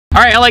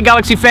All right, LA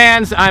Galaxy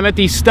fans, I'm at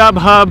the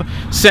StubHub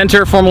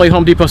Center, formerly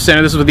Home Depot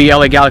Center. This is where the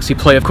LA Galaxy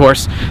play, of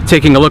course.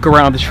 Taking a look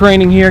around the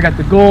training here, got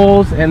the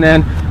goals, and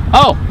then,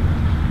 oh,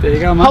 there you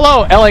go, man.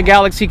 Hello, LA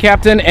Galaxy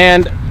captain,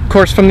 and of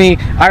course from the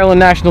Ireland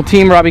national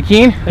team, Robbie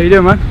Keane. How you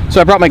doing, man?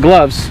 So I brought my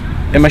gloves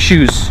and my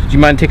shoes. Do you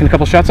mind taking a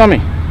couple shots on me?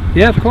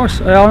 Yeah, of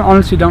course. I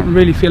honestly don't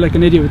really feel like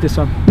an idiot with this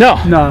on.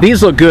 No,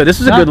 these look good. This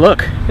is a good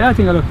look. Yeah, I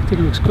think it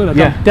looks good. I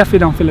definitely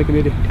don't feel like an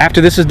idiot. After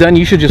this is done,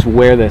 you should just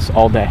wear this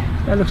all day.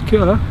 That looks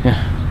cool, huh? Yeah,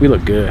 we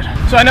look good.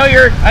 So I know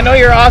you're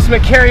awesome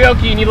at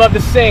karaoke and you love to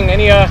sing.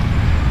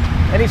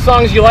 Any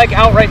songs you like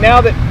out right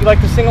now that you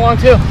like to sing along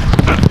to?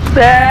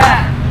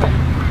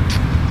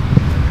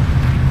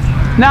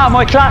 Now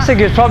my classic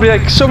is probably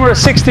like Summer of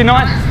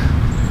 '69.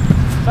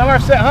 I'm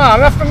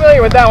not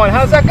familiar with that one.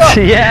 How does that go?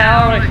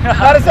 Yeah.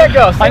 How does that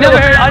go? I never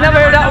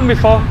heard that one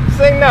before.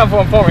 Sing that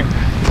for me.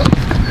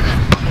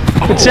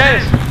 It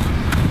says.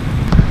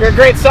 You're a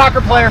great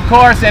soccer player, of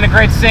course, and a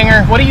great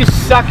singer. What do you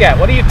suck at?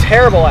 What are you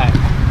terrible at?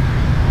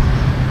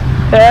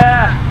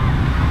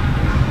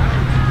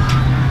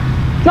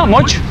 Not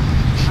much.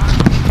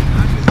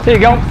 There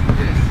you go.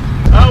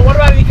 What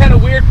about any kind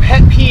of weird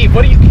pet peeve?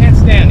 What do you can't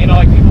stand? You know,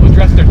 like people who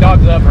dress their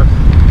dogs up or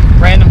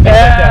random things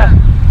like that.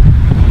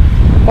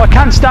 Well, I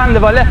can't stand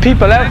if I let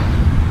people out.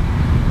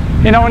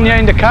 You know, when you're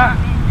in the car.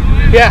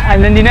 Yeah.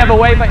 And then they never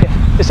wave at you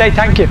to say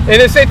thank you. And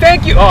they say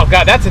thank you. Oh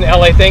God, that's an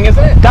LA thing,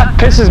 isn't it? That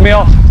pisses me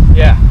off.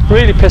 Yeah.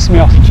 Really pisses me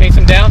off. Chase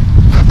them down.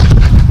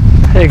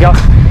 There you go.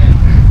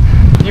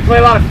 You play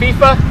a lot of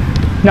FIFA?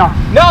 No.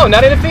 No,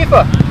 not into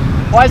FIFA.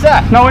 Why is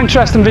that? No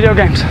interest in video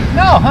games.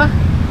 No, huh?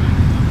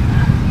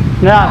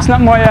 Nah, it's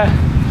not my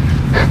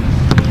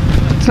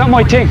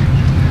thing.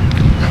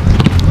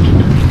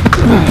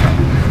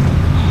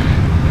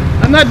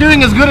 I'm not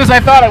doing as good as I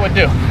thought I would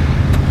do.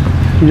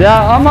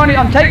 Yeah,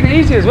 I'm taking it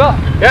easy as well.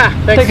 Yeah,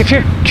 thanks. Take a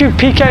few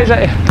PKs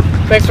at you.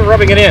 Thanks for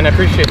rubbing it in. I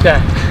appreciate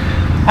that.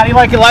 How do you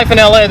like your life in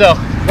LA though?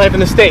 Life in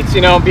the States,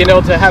 you know, being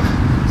able to have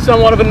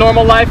somewhat of a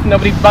normal life,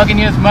 nobody bugging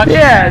you as much.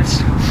 Yeah,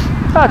 it's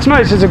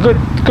nice. It's a good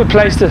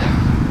place to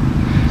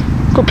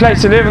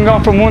live, and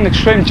going from one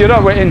extreme to the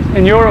other.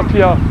 In Europe, you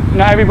know,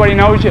 everybody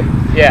knows you.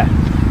 Yeah.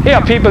 Yeah,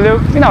 people do.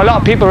 You know, a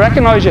lot of people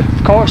recognise you,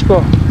 of course,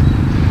 but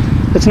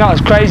it's not as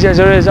crazy as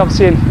there is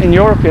obviously in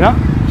Europe, you know.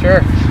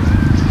 Sure.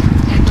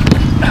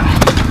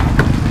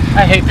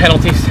 I hate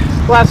penalties.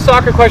 Last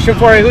soccer question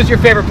for you: who's your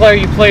favorite player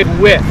you played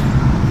with?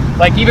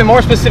 Like even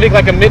more specific,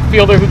 like a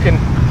midfielder who can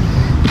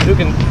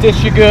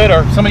dish you good,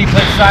 or somebody you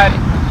played beside.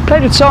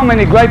 Played with so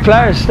many great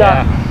players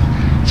that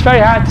it's very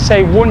hard to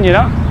say one, you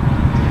know.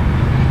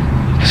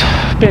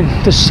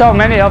 There's so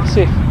many,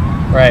 obviously.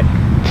 Right.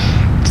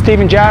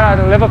 Steven Gerrard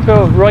at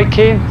Liverpool, Roy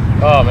Keane.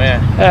 Oh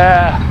man.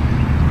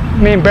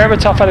 Me and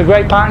Berbatov had a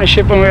great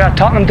partnership when we were at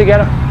Tottenham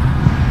together.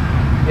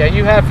 Yeah,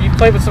 you've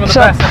played with some of the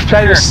best.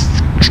 Played with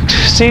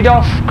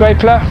Seedorf, great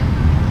player.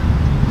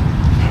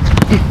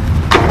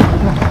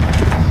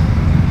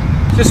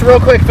 Just real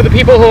quick, for the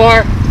people who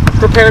are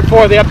prepared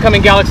for the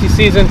upcoming Galaxy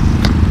season,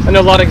 I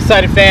know a lot of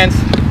excited fans,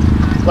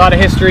 a lot of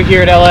history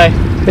here at LA.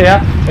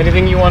 Yeah.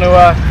 Anything you want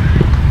to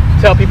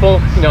tell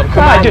people, you know,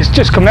 come out?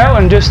 Just come out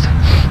and just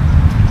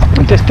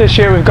this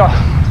year we've got,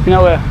 you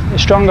know, a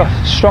stronger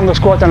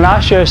squad than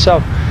last year,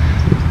 so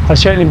I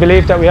certainly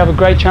believe that we have a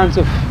great chance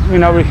of, you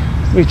know,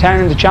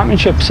 retaining the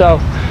championship. So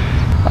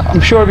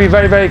I'm sure it'll be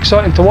very, very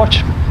exciting to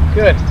watch.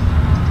 Good.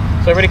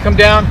 So everybody come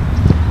down.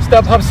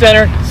 StubHub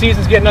Center.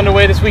 Season's getting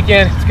underway this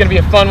weekend. It's going to be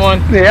a fun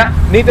one. Yeah.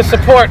 Need the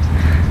support.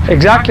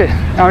 Exactly.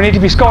 And we need to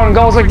be scoring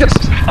goals like this.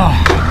 Oh.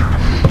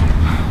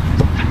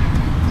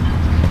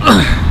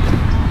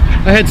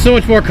 I had so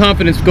much more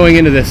confidence going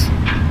into this.